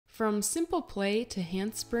From simple play to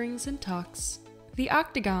handsprings and tucks, the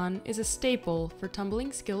Octagon is a staple for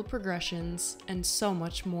tumbling skill progressions and so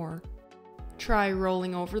much more. Try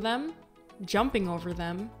rolling over them, jumping over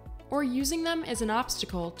them, or using them as an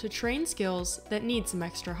obstacle to train skills that need some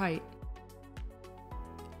extra height.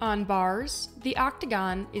 On bars, the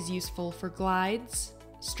Octagon is useful for glides,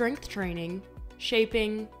 strength training,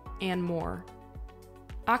 shaping, and more.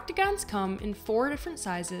 Octagons come in 4 different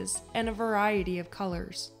sizes and a variety of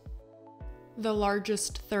colors. The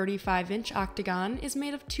largest 35-inch Octagon is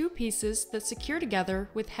made of 2 pieces that secure together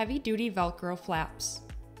with heavy-duty Velcro flaps.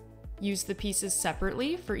 Use the pieces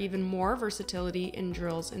separately for even more versatility in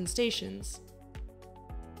drills and stations.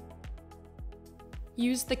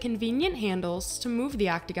 Use the convenient handles to move the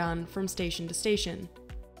Octagon from station to station.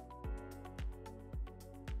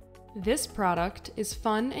 This product is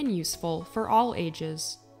fun and useful for all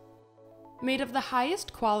ages. Made of the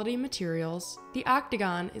highest quality materials, the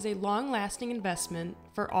Octagon is a long-lasting investment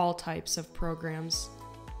for all types of programs.